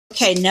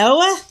Okay,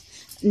 Noah.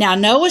 Now,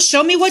 Noah,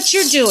 show me what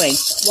you're doing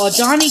while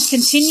Johnny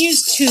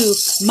continues to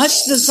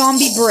mush the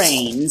zombie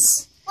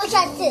brains. Look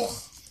at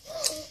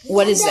this.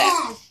 What is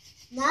that?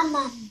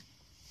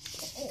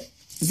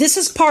 This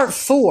is part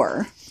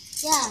 4.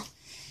 Yeah.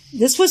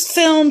 This was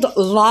filmed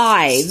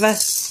live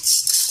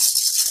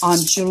on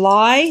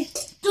July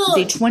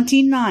the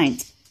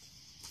 29th,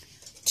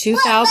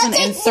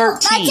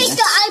 2013. I take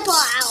the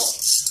eyeball out.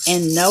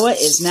 And Noah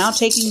is now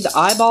taking the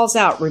eyeballs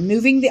out,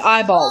 removing the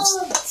eyeballs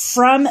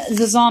from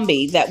the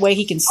zombie. That way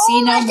he can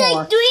see no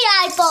more. 3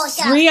 eyeballs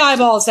out. 3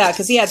 eyeballs out,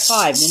 because he had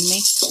 5, didn't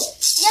he?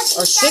 Yep,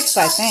 Or 6,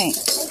 I think.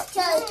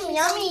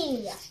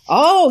 Yummy.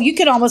 Oh, you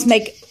could almost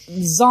make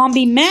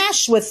zombie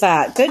mash with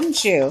that,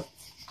 couldn't you?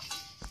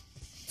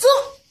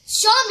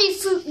 Zombie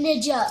fruit in a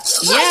jar.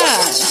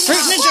 Yeah,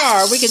 fruit in a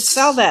jar. We could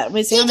sell that.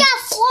 He got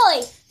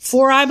 4.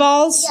 4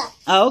 eyeballs?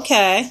 Yeah.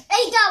 Okay.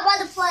 He got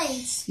one of the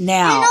planes.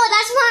 Now, I know,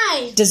 that's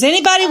mine. does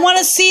anybody want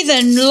to see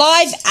the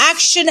live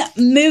action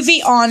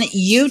movie on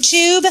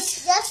YouTube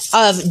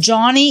of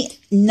Johnny,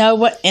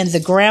 Noah, and the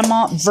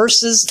grandma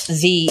versus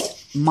the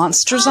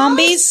monster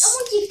zombies? I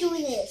want to keep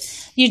doing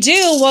this. You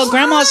do? Well,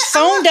 grandma's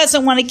phone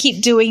doesn't want to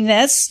keep doing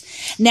this.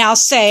 Now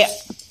say,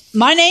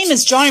 my name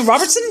is Johnny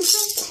Robertson.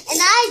 And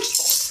I'm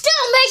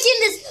still making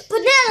this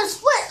banana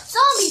split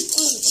zombie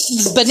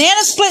food.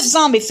 Banana split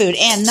zombie food.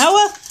 And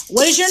Noah,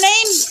 what is your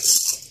name?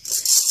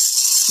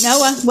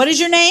 Noah, what is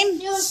your name?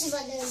 You don't see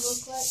what that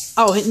looks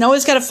like. Oh,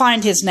 Noah's got to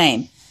find his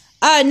name.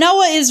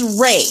 Noah is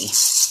Ray.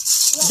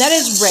 That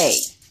is Ray.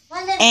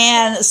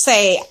 And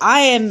say,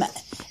 I am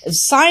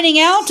signing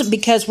out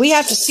because we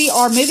have to see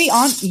our movie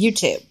on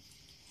YouTube.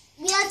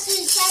 We have to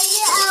sign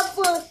it out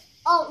for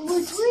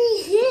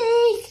 3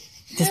 years.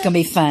 This is going to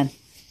be fun.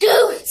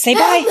 Dude, say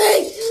bye.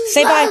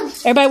 Say bye.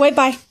 Everybody wait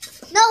bye.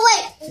 No,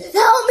 wait.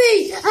 Help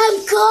me. I'm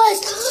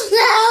cursed.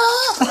 No.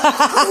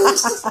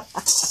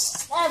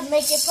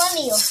 Make it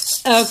funny.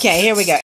 Okay, here we go.